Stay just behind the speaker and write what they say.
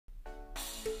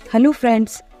Hello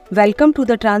friends, welcome to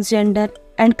the Transgender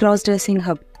and Crossdressing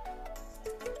Hub.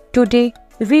 Today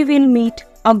we will meet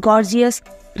a gorgeous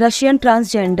Russian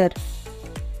transgender.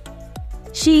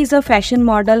 She is a fashion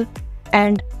model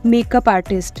and makeup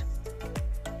artist.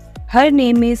 Her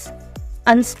name is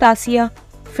Anastasia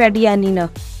Fedyanina.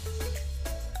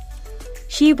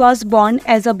 She was born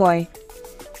as a boy,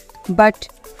 but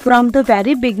from the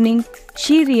very beginning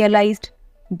she realized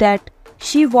that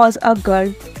she was a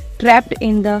girl trapped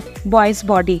in the boy's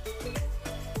body.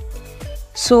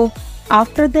 So,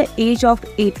 after the age of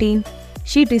 18,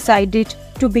 she decided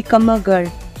to become a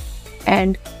girl.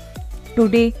 And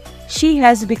today, she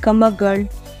has become a girl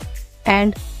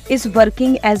and is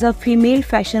working as a female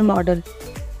fashion model.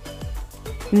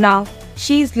 Now,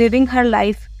 she is living her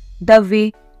life the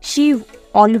way she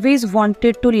always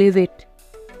wanted to live it.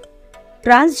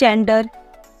 Transgender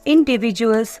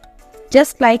individuals,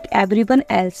 just like everyone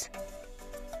else,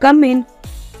 come in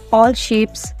all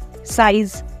shapes,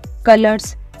 size,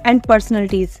 colors and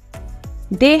personalities.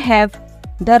 They have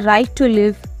the right to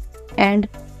live and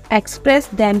express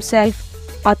themselves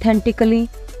authentically,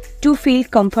 to feel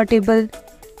comfortable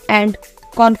and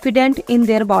confident in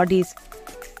their bodies,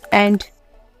 and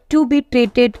to be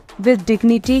treated with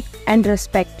dignity and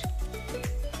respect.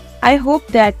 I hope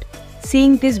that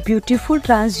seeing this beautiful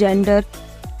transgender,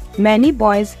 many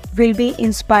boys will be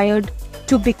inspired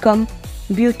to become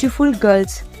beautiful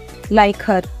girls like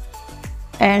her,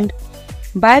 and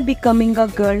by becoming a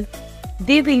girl,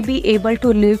 they will be able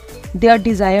to live their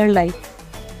desired life.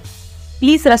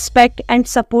 Please respect and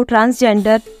support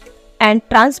transgender and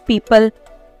trans people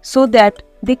so that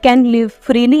they can live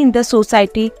freely in the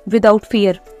society without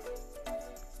fear.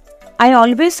 I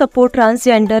always support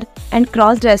transgender and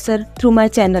crossdresser through my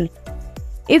channel.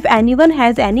 If anyone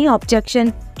has any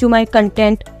objection to my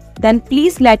content, then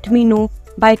please let me know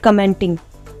by commenting.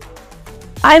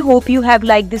 I hope you have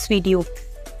liked this video.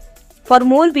 For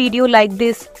more videos like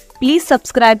this, please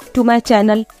subscribe to my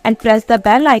channel and press the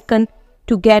bell icon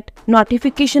to get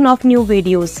notification of new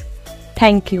videos.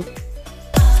 Thank you.